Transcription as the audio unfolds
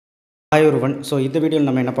Hi everyone. So இந்த வீடியோவில்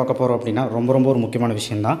நம்ம என்ன பார்க்க போகிறோம் அப்படின்னா ரொம்ப ஒரு முக்கியமான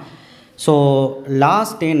விஷயம்தான். ஸோ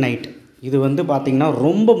லாஸ்ட் டே நைட் இது வந்து பார்த்திங்கன்னா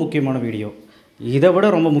ரொம்ப முக்கியமான வீடியோ. இதை விட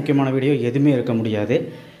ரொம்ப முக்கியமான வீடியோ எதுவுமே இருக்க முடியாது.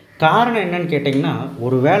 காரணம் என்னன்னு கேட்டிங்கன்னா,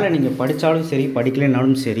 ஒரு வேளை நீங்கள் படித்தாலும் சரி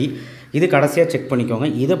படிக்கலைனாலும் சரி இது கடைசியாக செக் பண்ணிக்கோங்க.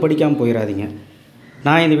 இதை படிக்காமல் போயிடாதீங்க.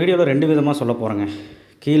 நான் இந்த வீடியோவில் 2 விதமாக சொல்ல போகிறேங்க.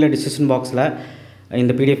 கீழே டிஸ்கிரிப்ஷன் பாக்ஸில்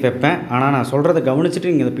இந்த பிடிஎஃப் வைப்பேன். ஆனால் நான் சொல்கிறத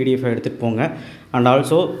கவனிச்சுட்டு நீங்கள் இந்த பிடிஎஃபை எடுத்துகிட்டு போங்க. அண்ட்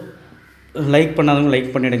ஆல்சோ லைக் பண்ணாதவங்க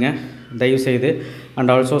லைக் பண்ணிவிடுங்க தயவுசெய்து.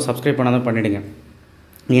 அண்ட் ஆல்சோ சப்ஸ்கிரைப் பண்ணாதவங்க பண்ணிவிடுங்க.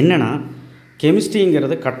 என்னென்னா,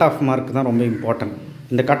 கெமிஸ்ட்ரிங்கிறது கட் ஆஃப் மார்க் தான் ரொம்ப இம்பார்ட்டன்ட்.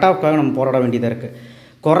 இந்த கட் ஆஃப்காக நம்ம போராட வேண்டியதாக இருக்குது.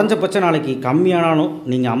 குறைஞ்சபட்சம் நாளைக்கு கம்மியானாலும்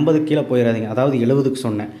நீங்கள் 50 கீழே போயிடாதீங்க. அதாவது 70க்கு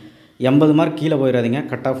சொன்னேன், 80 மார்க் கீழே போயிடாதீங்க.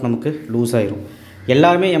 கட் ஆஃப் நமக்கு லூஸ் ஆயிரும்.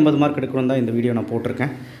 எல்லாருமே 80 மார்க் எடுக்கணும் தான் இந்த வீடியோ நான்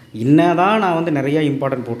போட்டிருக்கேன். என்னதான் நான் வந்து நிறையா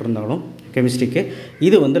இம்பார்ட்டன்ட் போட்டிருந்தாலும் கெமிஸ்ட்ரிக்கு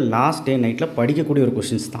இது வந்து லாஸ்ட் டே நைட்டில் படிக்கக்கூடிய ஒரு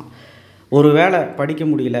கொஷின்ஸ் தான். ஒரு வேளை படிக்க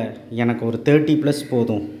முடியல, எனக்கு ஒரு 30+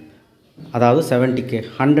 போதும், அதாவது 70க்கு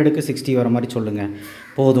 100க்கு 60 வர மாதிரி சொல்லுங்கள்,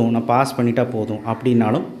 போதும் நான் பாஸ் பண்ணிட்டா போதும்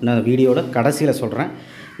அப்படின்னாலும் நான் வீடியோவில் கடைசியில் சொல்கிறேன்.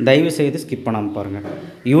 தயவுசெய்து ஸ்கிப் பண்ணாமல் பாருங்கள்.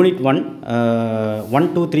 யூனிட் 1 1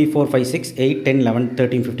 2 3 4 5 6 8 10 11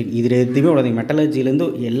 13 15 இதில் எதுவுமே விடாதீங்க. மெட்டலர்ஜிலேருந்து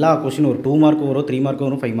எல்லா கொஷினும் ஒரு 2 மார்க் வரும், 3 மார்க்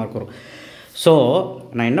வரும், 5 மார்க் வரும். ஸோ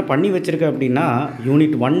நான் என்ன பண்ணி வச்சுருக்கேன் அப்படின்னா,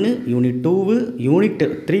 யூனிட் 1 யூனிட் 2 யூனிட்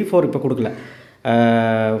 3 4 இப்போ கொடுக்கல,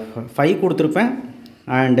 5 கொடுத்துருப்பேன்.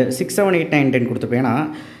 அண்டு 6 7 8 9 10 கொடுத்துருப்பேன். ஏன்னா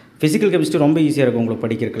ஃபிசிக்கல் கெமிஸ்ட்ரி ரொம்ப ஈஸியாக இருக்கும் உங்களுக்கு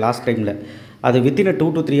படிக்கிறதுக்கு. லாஸ்ட் டைமில் அது வித்தின் 2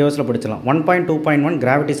 to 3 ஹவர்ஸில் படிச்சிடலாம். 1.2.1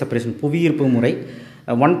 கிராவிட்டி செப்பரேஷன் புவியீர்ப்பு முறை,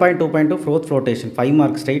 1.2.2 fourth flotation 5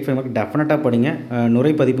 mark straight 5 mark டெஃபினட்டாக படிங்க.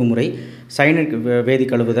 நுரை பதிப்பு முறை, சைனிக் வேதி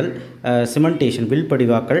கழுவுதல், சிமெண்டேஷன் வில்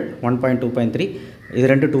படிவாக்கல் 1.2.3 இது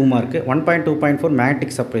 2 மார்க்கு. 1.2.4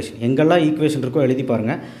 மேக்னெட்டிக் செப்பரேஷன் எங்கெல்லாம் ஈக்குவேஷன் இருக்கோ எழுதி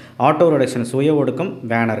பாருங்கள். ஆட்டோ ரிடக்ஷன் சுய ஒடுக்கம்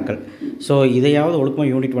வேனர்கள். ஸோ இதையாவது ஒழுக்கமாக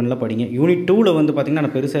யூனிட் 1ல் படிங்க. யூனிட் 2ல் வந்து பார்த்திங்கன்னா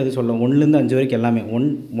நான் பெருசாக எது சொல்லுவேன், 1லேருந்து 5 வரைக்கும் எல்லாமே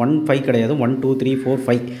 1 5 கிடையாது, 1 2 3 4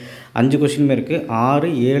 5 5 கொஷினுமே இருக்குது.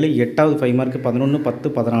 6 7 8வது 5 mark 11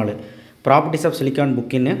 10 14 properties of silicon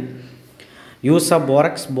புக்கின்னு, use of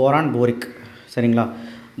borax boron boric. சரிங்களா,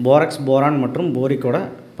 போரக்ஸ் போரான் மற்றும் போரிக்கோட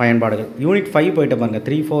பயன்பாடுகள். யூனிட் 5 போய்ட்டு பாருங்கள்.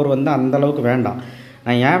 3 4 வந்து அந்தளவுக்கு வேண்டாம்.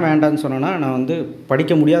 நான் ஏன் வேண்டான்னு சொன்னேன்னா, நான் வந்து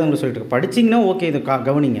படிக்க முடியாதவங்களை சொல்லிட்டு இருக்கேன். படிச்சிங்கன்னா ஓகே, இது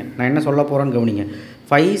கவனிங்க, நான் என்ன சொல்ல போகிறேன்னு கவனிங்க.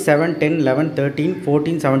 5 7 10 11 13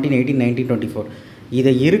 14 17 18 19 24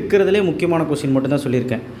 இதை இருக்கிறதுலே முக்கியமான கொஸ்டின் மட்டும்தான்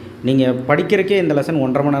சொல்லியிருக்கேன். நீங்கள் படிக்கிறக்கே இந்த லெசன்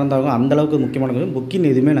 1.5 மணி நேரம் தான் ஆகும். அந்தளவுக்கு முக்கியமான கொஸ்டின்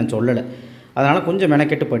புக்கின் எதுவுமே நான் சொல்லலை. அதனால் கொஞ்சம்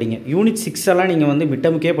மெனக்கெட்டு படிங்க. யூனிட் 6 எல்லாம் நீங்கள் வந்து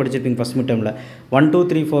மிட்டமுக்கே படிச்சிருப்பீங்க. ஃபஸ்ட் மிட்டமில் 1 2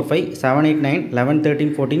 3 4 5 7 8 9 11 13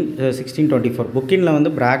 14 16 24 புக்கினில்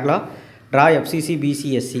வந்து பிராக்லா ட்ரா FCC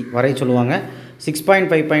BCSC வரை சொல்லுவாங்க.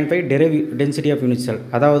 6.5.5 டென்சிட்டி ஆஃப் யூனிட் செல்,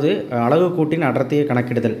 அதாவது அலகு கூட்டின் அடர்த்தியை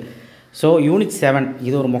கணக்கிடுதல். ஸோ யூனிட் 7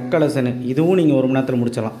 இது ஒரு மொக்க லெசனு. இதுவும் நீங்கள் 1 மணி நேரத்தில்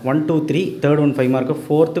முடிச்சிடலாம். 1 2 3 third 1 5 mark,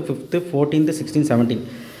 4th 5th 14th 16 17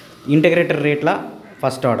 integrator ரேட்டில்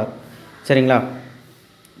ஃபஸ்ட் ஆர்டர். சரிங்களா,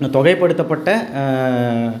 தொகைப்படுத்தப்பட்ட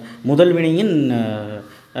முதல் வினையின்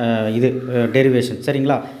இது டெரிவேஷன்.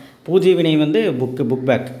 சரிங்களா, பூஜ்ய வினை வந்து புக்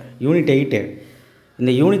பேக். யூனிட் 8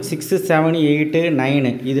 இந்த யூனிட் 6 7 8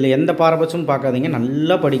 9 இதில் எந்த பாரபட்சமும் பார்க்காதீங்க,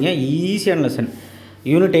 நல்லா படிங்க, ஈஸியான லெசன்.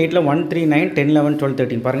 யூனிட் 8ல் 1 3 9 10 11 12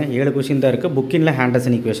 13 பாருங்கள், 7 கொஷின் தான் இருக்குது. புக்கினில்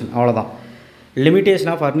ஹேண்டர்சன் ஈக்குவேஷன் அவ்வளோதான்.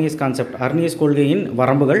 லிமிட்டேஷன் ஆஃப் அர்னியஸ் கான்செப்ட், அர்னியஸ் கொள்கையின்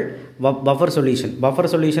வரம்புகள், பஃபர் சொல்யூஷன்.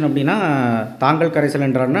 பஃபர் சொல்யூஷன் அப்படின்னா தாங்கல் கரைசல்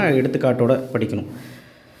என்றான்னா எடுத்துக்காட்டோட படிக்கணும்.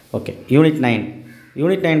 ஓகே, யூனிட்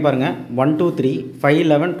 9 பாருங்கள். 1 2 3 5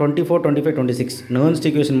 11 24 25 26 நர்ன்ஸ்ட்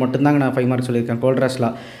ஈக்குவேஷன் மட்டும்தாங்க நான் 5 மார்க் சொல்லியிருக்கேன்.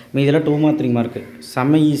 கோல்ட்ராஸ்லாம் மீதில் 2 மார்க் 3 மார்க்கு.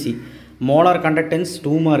 செம்ம ஈஸி. மோலார் கண்டக்டன்ஸ்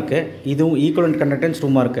 2 மார்க்கு, இதுவும் ஈக்குவலண்ட் கண்டக்டன்ஸ்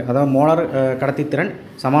 2 மார்க்கு. அதாவது மோலார் கடத்தித்திறன்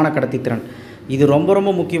சமான கடத்தித்திறன் இது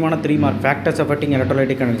ரொம்ப முக்கியமான 3 mark. Factors affecting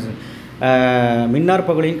electrolytic conductance, மின்னார்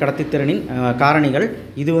பகுதியின் கடத்தித்திறனின் காரணிகள்.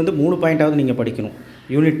 இது வந்து 3 பாயிண்டாவது நீங்கள் படிக்கணும்.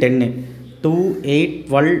 யூனிட் 10 2 8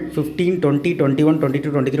 12 15 20 21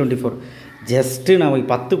 22 23 24 ஜஸ்ட்டு நான்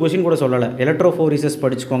 10 கொஷின் கூட சொல்லலை. எலக்ட்ரோஃபோரிசஸ்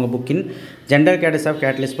படிச்சுக்கோங்க. புக்கின் ஜெண்டர் கேட்டஸ் ஆஃப்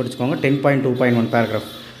கேட்டலிஸ்ட் படிச்சுக்கோங்க. 10.2.1 பேராகிராஃப்.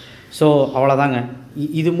 ஸோ அவ்வளோதாங்க.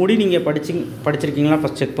 இது முடி நீங்கள் படிச்சிருக்கீங்களா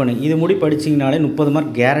ஃபஸ்ட் செக் பண்ணி. இது முடி படிச்சிங்கனாலே 30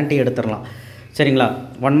 மார்க் கேரண்டி எடுத்துடலாம். சரிங்களா,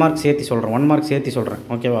 1 மார்க் சேர்த்து சொல்கிறேன்.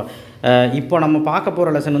 ஓகேவா, இப்போ நம்ம பார்க்க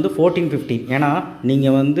போகிற லெசன் வந்து 14 15. ஏன்னா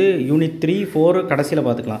நீங்கள் வந்து யூனிட் 3 4 கடைசியில்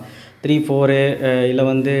பார்த்துக்கலாம். 3 4 இல்லை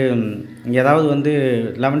வந்து ஏதாவது வந்து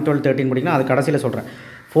 11 12 13 படிக்கணும், அது கடைசியில் சொல்கிறேன்.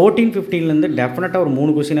 14 15லேருந்து டெஃபினட்டாக ஒரு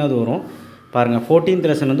 3 கொஷினாவது வரும் பாருங்கள். 14th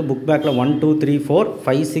லெசன் வந்து புக் பேக்கில் 1 2 3 4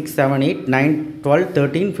 5 6 7 8 9 12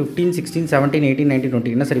 13 15 16 17 18 19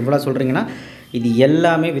 20 என்ன சார் இவ்வளோ சொல்கிறீங்கன்னா, இது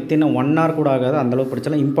எல்லாமே வித்தின் 1 hour கூட ஆகாது, அந்தளவுக்கு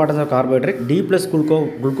படிச்சாலும். இம்பார்ட்டன்ஸ் ஆஃப் கார்போஹைட்ரேட், D+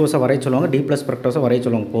 குளுக்கோஸை வரைய சொல்லுவாங்க, D+ ஃப்ரக்டோஸை வரைய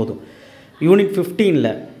சொல்லுவாங்க, போதும். யூனிட்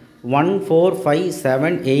 15ல் 1 4 5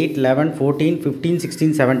 7 8 11 14 15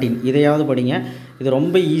 16 17 இதையாவது படிங்க. இது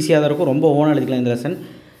ரொம்ப ஈஸியாக தான் இருக்கும், ரொம்ப ஓனாக எழுதிக்கலாம் இந்த லெசன்.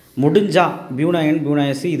 முடிஞ்சால் பியூனாயன்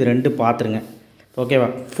பியூனாயசி இது 2 பார்த்துருங்க. ஓகேவா.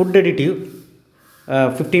 ஃபுட் அடிட்டிவ்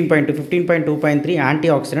 15.2 15.2.3 ஆன்டி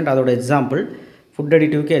ஆக்சிடென்ட் அதோட example, food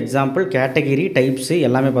அடிட்டிவ்க்கு example, category, types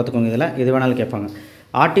எல்லாமே பார்த்துக்கோங்க. இதில் எது வேணாலும் கேட்பாங்க.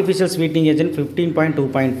 ஆர்டிஃபிஷியல் ஸ்வீட்னிங் ஏஜென்ட்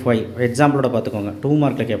 15.2.5 எக்ஸாம்பிளோட பார்த்துக்கோங்க, 2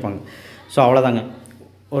 மார்க்கில் கேட்பாங்க. ஸோ அவ்வளோதாங்க.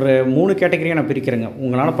 ஒரு 3 கேட்டகரியாக நான் பிரிக்கிறேங்க.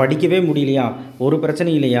 உங்களால் படிக்கவே முடியலையா, ஒரு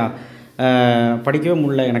பிரச்சனை இல்லையா, படிக்கவே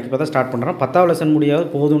முடியல, எனக்கு இப்போ தான் ஸ்டார்ட் பண்ணுறேன், 10வது லெசன் முடியாது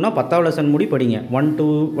போதும்னா 10வது லெசன் முடி படிங்க. 1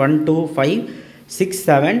 2 5 6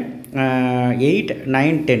 7 8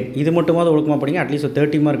 9 10 இது மட்டுமாவது ஒழுக்கமாக படிங்க. அட்லீஸ்ட் ஒரு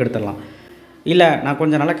 30 மார்க் எடுத்துடலாம். இல்லை நான்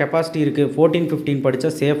கொஞ்சம் நல்லா கெப்பாசிட்டி இருக்குது 14 15 படித்தா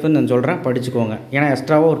சேஃப்னு நான் சொல்கிறேன், படிச்சுக்கோங்க. ஏன்னா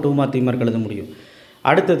எக்ஸ்ட்ராவாக ஒரு 2 மார்க் 3 மார்க் எழுத முடியும்.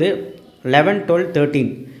 அடுத்தது 11 12 13.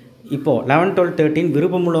 இப்போது 11 12 13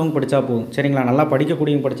 விருப்பம் உள்ளவங்க படித்தா போதும், சரிங்களா. நல்லா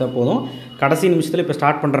படிக்கக்கூடியவங்க படித்தா போதும். கடைசி நிமிஷத்தில் இப்போ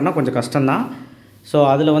ஸ்டார்ட் பண்ணுறேன்னா கொஞ்சம் கஷ்டம்தான். ஸோ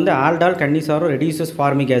அதில் வந்து aldol Cannizzaro reduces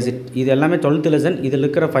formic acid இது எல்லாமே 12th லெசன். இதில்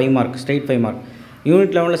இருக்கிற 5 mark straight 5 mark.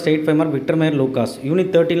 Unit 11 straight 5 mark Victor mayor Lucas.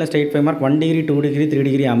 Unit 13 straight 5 mark 1 degree 2 degree 3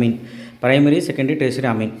 degree Ameen, primary secondary tertiary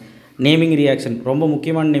Ameen. Naming reaction ரொம்ப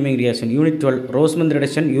முக்கியமான naming reaction. Unit 12 ரோஸ்மந்த்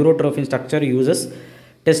reduction, urotropin structure uses,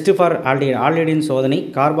 test for ஆல்டிஹைடின் சோதனை,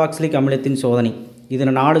 carboxylic அமிலத்தின் சோதனை.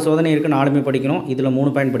 இதில் 4 சோதனை இருக்குது, 4மே படிக்கணும். இதில்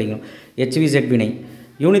 3 பாயிண்ட் படிக்கணும். HVZ வினை.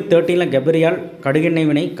 யூனிட் 13 கெபரியால் கடுகெண்ணெய்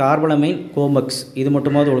வினை, கார்பலமைன், கோமக்ஸ் இது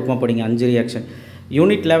மட்டுமாவது ஒழுக்கமாக படிங்க, 5 ரியாக்ஷன்.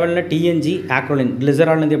 யூனிட் 11 TNG ஆக்ரோலின்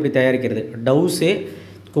கிளிசரால்லேருந்து எப்படி தயாரிக்கிறது, டவுஸே,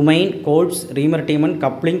 குமைன், கோல்ப்ஸ், ரீமர்டீமன்,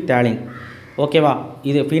 கப்ளிங், தேலின். ஓகேவா.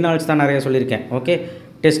 இது ஃபீனால்ஸ் தான் நிறைய சொல்லியிருக்கேன். Okay.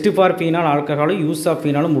 Test for phenol ஆல்கஹாலும் use of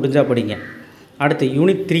ஃபீனாலும் முடிஞ்சால் படிங்க. அடுத்து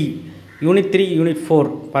யூனிட் 3 யூனிட் 4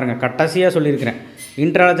 பாருங்கள், கட்டாசியாக சொல்லியிருக்கிறேன்.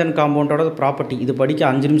 இன்ட்ராலஜன் காம்பவுண்டோட ப்ராப்பர்ட்டி இது படிக்க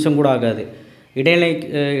 5 நிமிஷம் கூட ஆகாது.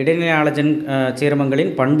 இடைநிலை ஆலஜன்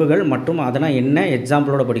சேர்மங்களின் பண்புகள் மற்றும் அதனால் என்ன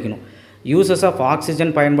எக்ஸாம்பிளோட படிக்கணும். யூசஸ் ஆஃப்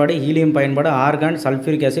ஆக்சிஜன் பயன்பாடு, ஹீலியம் பயன்பாடு, ஆர்கான்,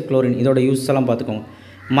 சல்ஃபியூரிக் ஆசிட், குளோரின் இதோட யூஸ் எல்லாம் பார்த்துக்கோங்க.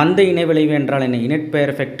 மந்த இணை விளைவு என்றால் என்ன, இனெட்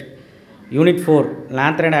perfect. Unit 4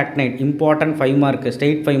 லாந்த்ரைட் ஆக்னைட் important 5 mark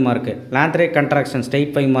state 5 mark. லாந்த்ரைட் contraction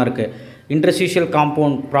state 5 mark. Interstitial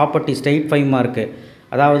compound property state 5 mark.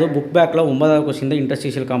 அதாவது புக் பேக்கில் 9வது கொஸ்டின் தான்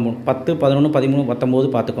இன்டர்ஸ்டிஷியல் காம்பவுண்ட். 10 11 13 19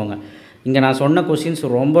 பார்த்துக்கோங்க. இங்கே நான் சொன்ன கொஸ்டின்ஸ்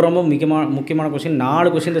ரொம்ப ரொம்ப முக்கியமான கொஸ்டின். 4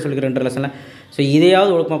 கொஸ்டின் தான் சொல்லிக்கிறேன் 2 லெசனில். ஸோ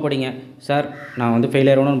இதையாவது ஒழுக்கமாக படிங்க. சார் நான் வந்து ஃபெயில்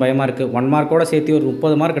ஆகணும்னு பயமாக இருக்குது, 1 மார்க்கோட சேர்த்து ஒரு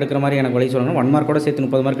 30 மார்க் எடுக்கிற மாதிரி எனக்கு வழி சொல்லணும். 1 மார்க்கோட சேர்த்து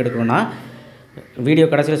 30 மார்க் எடுக்கணும்னா வீடியோ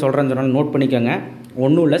கடைசியில் சொல்கிறேன்னு சொன்னாலும் நோட் பண்ணிக்கோங்க.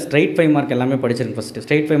 ஒன்றும் இல்லை, ஸ்ட்ரைட் 5 மார்க் எல்லாமே படிச்சிருங்க. First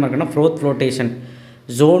straight 5 மார்க்னா flotation,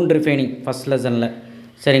 zone refining first லெசனில்,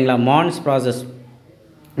 சரிங்களா. மான்ஸ் ப்ராசஸ்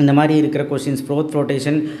இந்த மாதிரி இருக்கிற கொஸ்டின்ஸ்,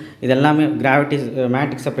 ஃப்ளோட்டேஷன் இதெல்லாமே, gravity,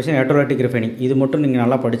 matric separation, electrolytic refining இது மட்டும் நீங்கள்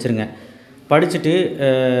நல்லா படிச்சிருங்க. படிச்சுட்டு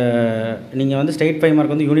நீங்கள் வந்து ஸ்ட்ரெயிட் 5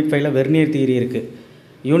 மார்க் வந்து யூனிட் 5ல் வெர்னியர் தியரி இருக்குது.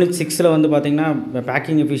 யூனிட் 6ல் வந்து பார்த்திங்கன்னா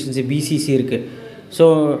பேக்கிங் எஃபிஷியன்சி BCC இருக்குது. ஸோ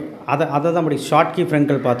அதை தான் படி. ஷார்ட் கீ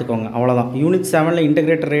ஃப்ரெங்கல் பார்த்துக்கோங்க, அவ்வளோதான். Unit 7ல்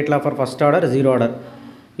integrated rate law for first order 0 order.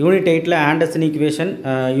 Unit 8ல் Anderson equation.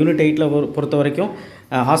 Unit 8ல் பொறுத்த வரைக்கும்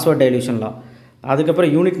ஆஸ்வர்ட் டைல்யூஷன் லா.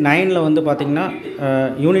 அதுக்கப்புறம் யூனிட் 9ல் வந்து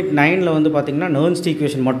பார்த்திங்கன்னா நெர்ன்ஸ்ட்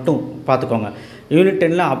ஈக்குவேஷன் மட்டும் பார்த்துக்கோங்க. Unit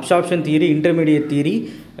 10ல் absorption theory, intermediate theory,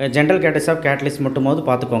 general கேட்டஸ் of catalyst மட்டுமாவது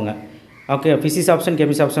பார்த்துக்கோங்க. Okay. Physics option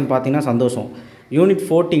chemistry option பார்த்தீங்கன்னா சந்தோஷம். யூனிட்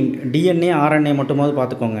 14 DNA RNA மட்டுமாவது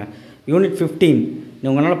பார்த்துக்கோங்க. யூனிட் 15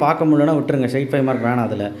 உங்களால் பார்க்க முடியலன்னா விட்டுருங்க, ஸ்ட்ரெயிட் 5 மார்க் வேணாம்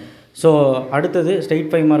அதில். ஸோ அடுத்தது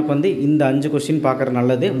ஸ்ட்ரெயிட் 5 மார்க் வந்து இந்த 5 கொஸ்டின் பார்க்குறது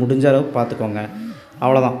நல்லது, முடிஞ்ச அளவுக்கு பார்த்துக்கோங்க.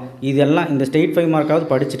 அவ்வளோதான். இதெல்லாம் இந்த ஸ்ட்ரெயிட் 5 மார்க்காவது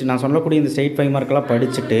படிச்சுட்டு, நான் சொல்லக்கூடிய இந்த ஸ்ட்ரெயிட் 5 மார்க்கெல்லாம்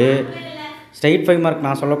படிச்சுட்டு, ஸ்ட்ரெயிட் 5 மார்க்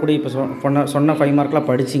நான் சொல்லக்கூடிய இப்போ சொன்ன 5 மார்க்கெலாம்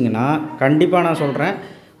படிச்சிங்கன்னா கண்டிப்பாக நான் சொல்கிறேன்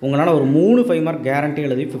உங்களால் ஒரு 3 5 மார்க் கேரண்டி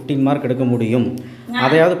எழுதி 15 மார்க் எடுக்க முடியும்.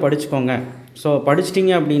 அதையாவது படிச்சுக்கோங்க. ஸோ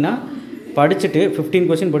படிச்சிட்டிங்க அப்படின்னா படிச்சுட்டு 15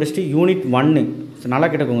 கொஸ்டின் படிச்சுட்டு யூனிட் 1 நல்லா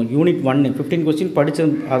கேட்டுக்கோங்க. யூனிட் 1 15 கொஸ்டின் படித்து,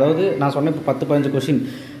 அதாவது நான் சொன்னேன் இப்போ 10 15 கொஸ்டின்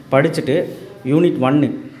படிச்சுட்டு யூனிட் 1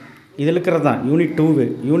 இதில் இருக்கிறது தான். யூனிட் 2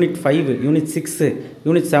 யூனிட் 5 யூனிட் 6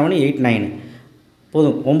 யூனிட் 7 8 9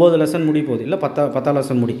 போதும். 9 லெசன் முடி போகுது, இல்லை 10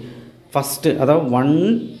 லெசன் முடி. ஃபஸ்ட்டு அதாவது 1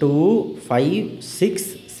 2 5 6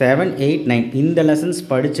 7 8 9 இந்த லெசன்ஸ்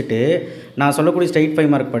படிச்சுட்டு நான் சொல்லக்கூடிய ஸ்ட்ரெயிட் 5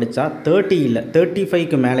 மார்க் படித்தா 30 இல்லை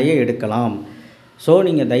 35க்கு மேலேயே எடுக்கலாம். ஸோ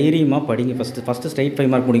நீங்கள் தைரியமாக படிங்க. ஃபஸ்ட்டு ஸ்ட்ரெயிட் 5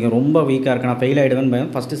 மார்க் முடிங்க. ரொம்ப வீக்காக இருக்கு, நான் ஃபெயில் ஆகிடுவேன்னு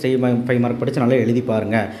பயம். ஃபஸ்ட்டு ஸ்ட்ரெயிட் 5 மார்க் படித்து நல்லா எழுதி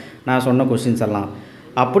பாருங்கள் நான் சொன்ன கொஸ்டின்ஸ் எல்லாம்.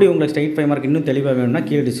 அப்படி உங்களுக்கு ஸ்ட்ரெயிட் 5 மார்க் இன்னும் தெளிவாக வேணும்னா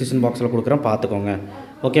கீழே டிஸ்கிரிப்ஷன் பாக்ஸில் கொடுக்குறேன், பார்த்துக்கோங்க.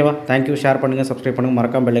 ஓகேவா. தேங்க்யூ. ஷேர் பண்ணுங்கள், சப்ஸ்கிரைப் பண்ணுங்கள்,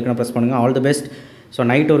 மறக்காம பெல் ஐக்கனை ப்ரெஸ் பண்ணுங்கள். All the best. So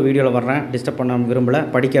night ஒரு வீடியோவில் வர்றேன், டிஸ்டர்ப் பண்ண விரும்பலை.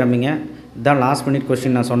 படிக்கிறம்பிங்க. இதுதான் லாஸ்ட் மினிட்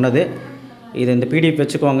கொஸ்டின் நான் சொன்னது. இது இந்த PDF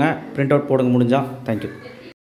வச்சுக்கோங்க, பிரிண்ட் அவுட் போடுங்க முடிஞ்சால். தேங்க்யூ.